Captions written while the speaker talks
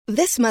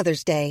This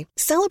Mother's Day,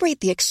 celebrate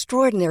the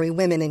extraordinary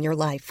women in your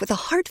life with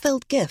a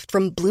heartfelt gift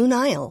from Blue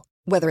Nile.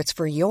 Whether it's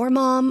for your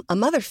mom, a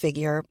mother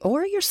figure,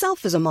 or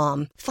yourself as a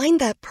mom, find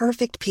that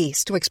perfect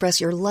piece to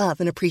express your love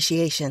and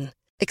appreciation.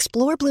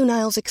 Explore Blue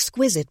Nile's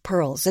exquisite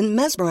pearls and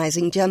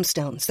mesmerizing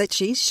gemstones that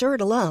she's sure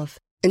to love.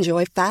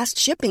 Enjoy fast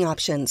shipping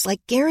options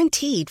like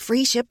guaranteed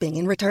free shipping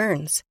and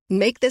returns.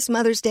 Make this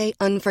Mother's Day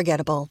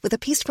unforgettable with a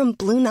piece from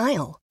Blue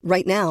Nile.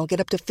 Right now, get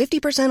up to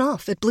 50%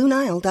 off at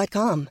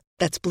BlueNile.com.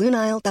 That's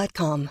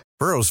BlueNile.com.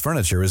 Burrow's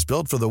furniture is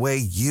built for the way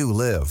you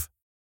live.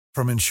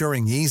 From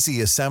ensuring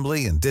easy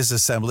assembly and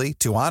disassembly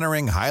to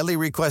honoring highly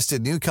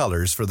requested new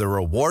colors for their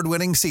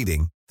award-winning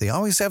seating, they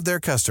always have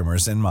their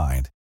customers in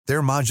mind.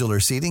 Their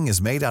modular seating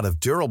is made out of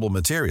durable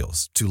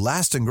materials to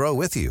last and grow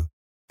with you.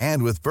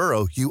 And with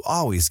Burrow, you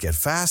always get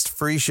fast,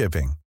 free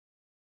shipping.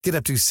 Get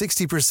up to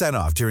 60%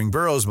 off during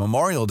Burrow's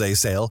Memorial Day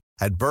sale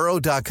at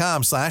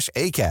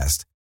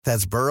burrow.com/ACAST.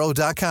 That's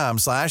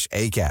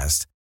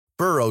burrow.com/ACAST.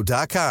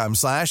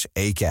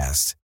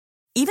 burrow.com/ACAST.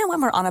 Even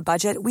when we're on a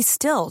budget, we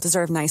still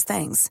deserve nice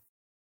things.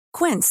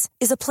 Quince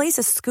is a place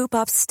to scoop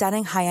up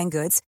stunning high-end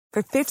goods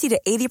for 50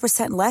 to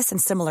 80% less than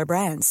similar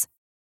brands.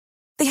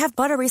 They have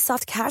buttery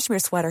soft cashmere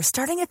sweaters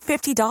starting at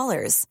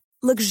 $50,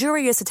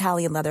 luxurious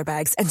Italian leather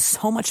bags, and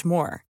so much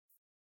more.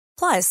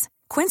 Plus,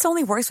 Quince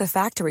only works with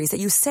factories that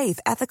use safe,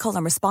 ethical,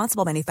 and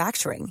responsible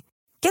manufacturing.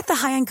 Get the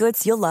high-end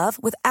goods you'll love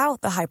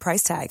without the high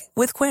price tag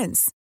with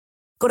Quince.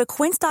 Go to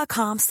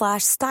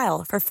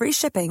quince.com/style for free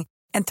shipping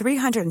and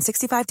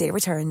 365-day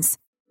returns.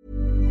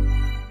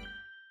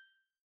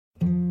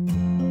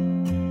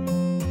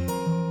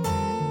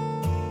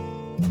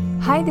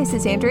 Hi, this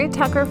is Andrea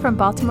Tucker from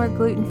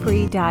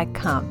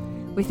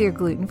BaltimoreGlutenFree.com. With your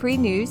gluten-free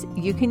news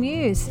you can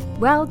use.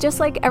 Well, just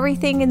like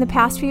everything in the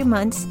past few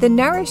months, the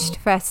Nourished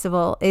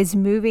Festival is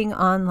moving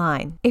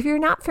online. If you're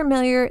not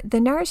familiar, the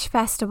Nourished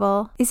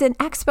Festival is an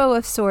expo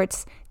of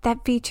sorts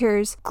that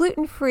features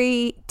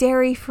gluten-free,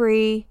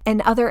 dairy-free,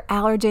 and other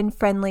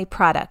allergen-friendly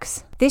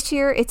products. This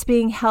year, it's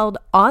being held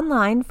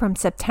online from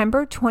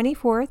September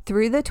 24th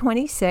through the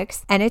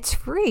 26th, and it's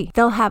free.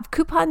 They'll have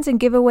coupons and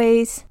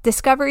giveaways,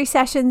 discovery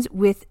sessions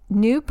with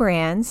new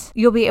brands.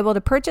 You'll be able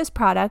to purchase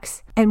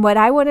products, and what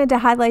I wanted to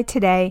highlight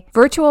today,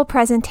 virtual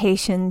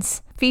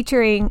presentations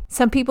featuring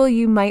some people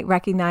you might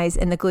recognize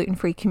in the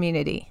gluten-free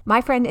community.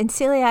 My friend and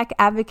celiac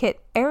advocate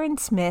Erin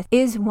Smith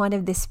is one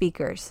of the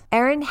speakers.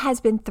 Erin has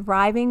been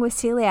thriving with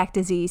celiac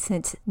disease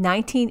since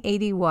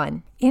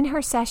 1981. In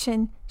her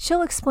session,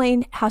 she'll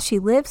explain how she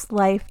lives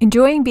life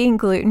enjoying being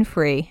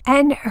gluten-free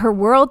and her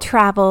world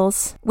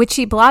travels, which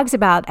she blogs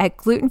about at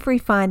Gluten Free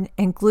Fun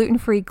and Gluten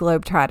Free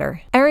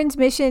Globetrotter. Erin's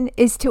mission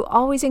is to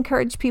always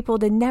encourage people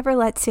to never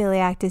let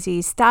celiac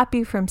disease stop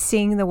you from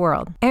seeing the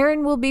world.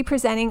 Erin will be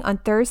presenting on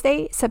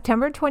Thursday,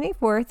 September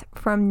 24th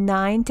from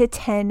 9 to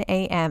 10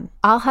 a.m.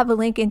 I'll have a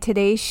link in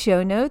today's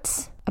show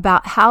notes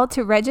about how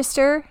to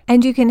register,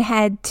 and you can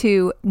head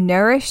to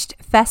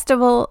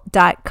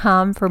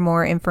nourishedfestival.com for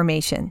more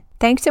information.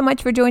 Thanks so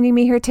much for joining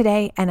me here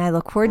today, and I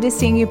look forward to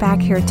seeing you back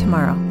here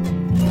tomorrow.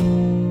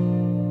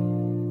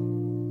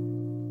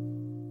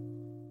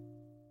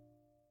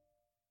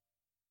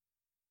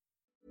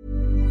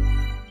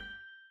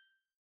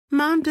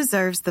 Mom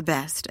deserves the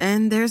best,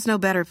 and there's no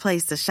better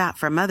place to shop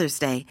for Mother's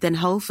Day than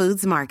Whole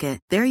Foods Market.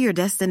 They're your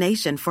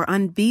destination for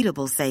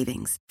unbeatable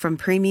savings, from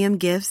premium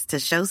gifts to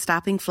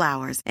show-stopping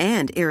flowers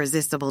and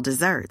irresistible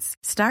desserts.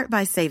 Start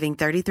by saving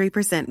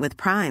 33% with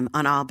Prime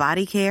on all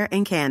body care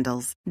and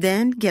candles.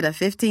 Then get a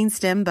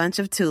 15-stem bunch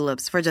of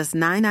tulips for just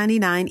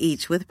 $9.99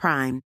 each with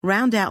Prime.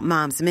 Round out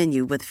Mom's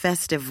menu with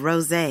festive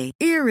rosé,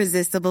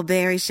 irresistible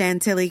berry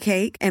chantilly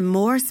cake, and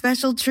more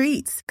special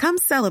treats. Come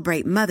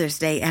celebrate Mother's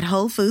Day at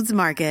Whole Foods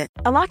Market.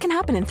 A lot can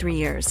happen in 3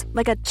 years,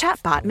 like a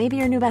chatbot may be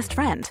your new best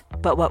friend.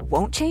 But what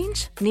won't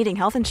change? Needing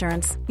health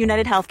insurance.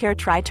 United Healthcare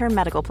Tri-Term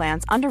Medical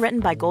Plans, underwritten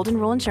by Golden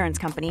Rule Insurance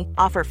Company,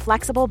 offer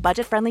flexible,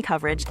 budget-friendly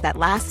coverage that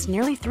lasts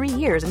nearly 3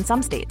 years in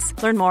some states.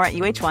 Learn more at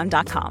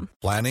UH1.com.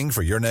 Planning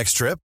for your next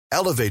trip?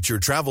 Elevate your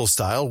travel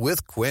style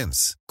with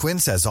Quince.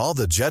 Quince has all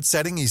the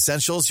jet-setting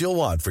essentials you'll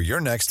want for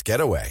your next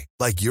getaway,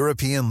 like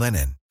European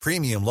linen,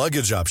 premium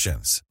luggage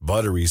options,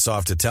 buttery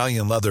soft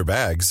Italian leather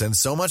bags, and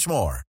so much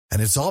more.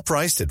 And it's all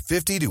priced at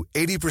 50 to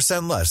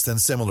 80% less than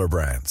similar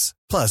brands.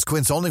 Plus,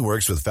 Quince only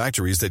works with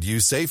factories that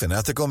use safe and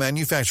ethical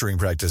manufacturing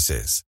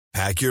practices.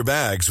 Pack your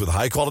bags with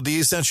high-quality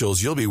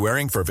essentials you'll be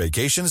wearing for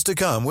vacations to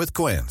come with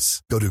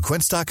Quince. Go to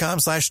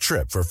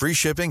quince.com/trip for free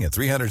shipping and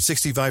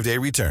 365-day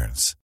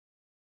returns.